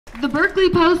The Berkeley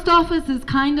Post Office is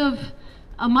kind of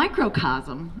a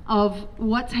microcosm of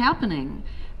what's happening.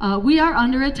 We are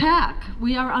under attack.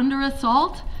 We are under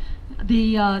assault.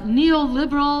 The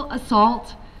neoliberal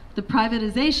assault, the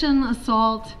privatization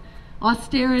assault,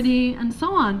 austerity, and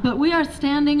so on. But we are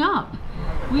standing up.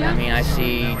 I mean, I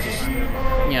see just,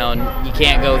 you know, you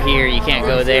can't go here, you can't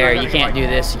go there, you can't do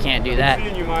this, you can't do that.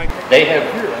 They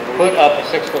have put up a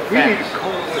 6-foot fence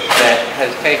that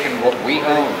has taken what we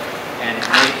own and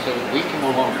made it so that we can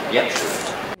no longer get to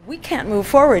it. We can't move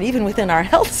forward even within our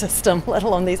health system, let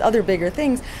alone these other bigger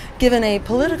things, given a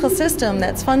political system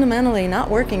that's fundamentally not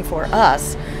working for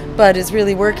us, but is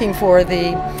really working for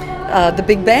the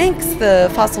big banks, the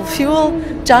fossil fuel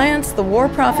giants, the war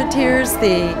profiteers,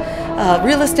 the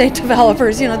real estate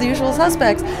developers, you know, the usual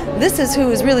suspects. This is who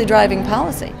is really driving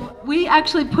policy. We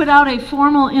actually put out a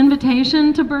formal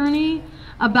invitation to Bernie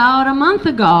about a month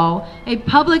ago, a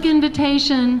public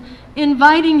invitation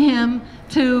inviting him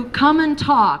to come and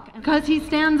talk, because he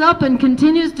stands up and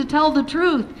continues to tell the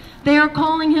truth. They are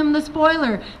calling him the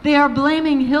spoiler. They are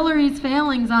blaming Hillary's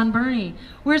failings on Bernie.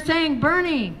 We're saying,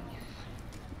 Bernie,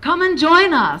 come and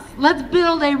join us. Let's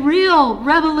build a real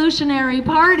revolutionary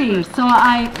party. So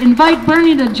I invite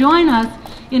Bernie to join us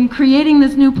in creating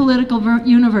this new political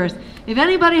universe. If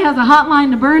anybody has a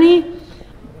hotline to Bernie,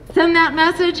 send that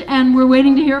message, and we're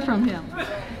waiting to hear from him.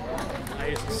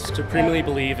 I supremely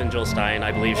believe in Jill Stein.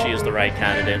 I believe she is the right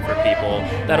candidate for people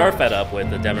that are fed up with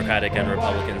the Democratic and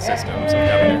Republican systems of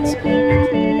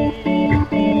governance.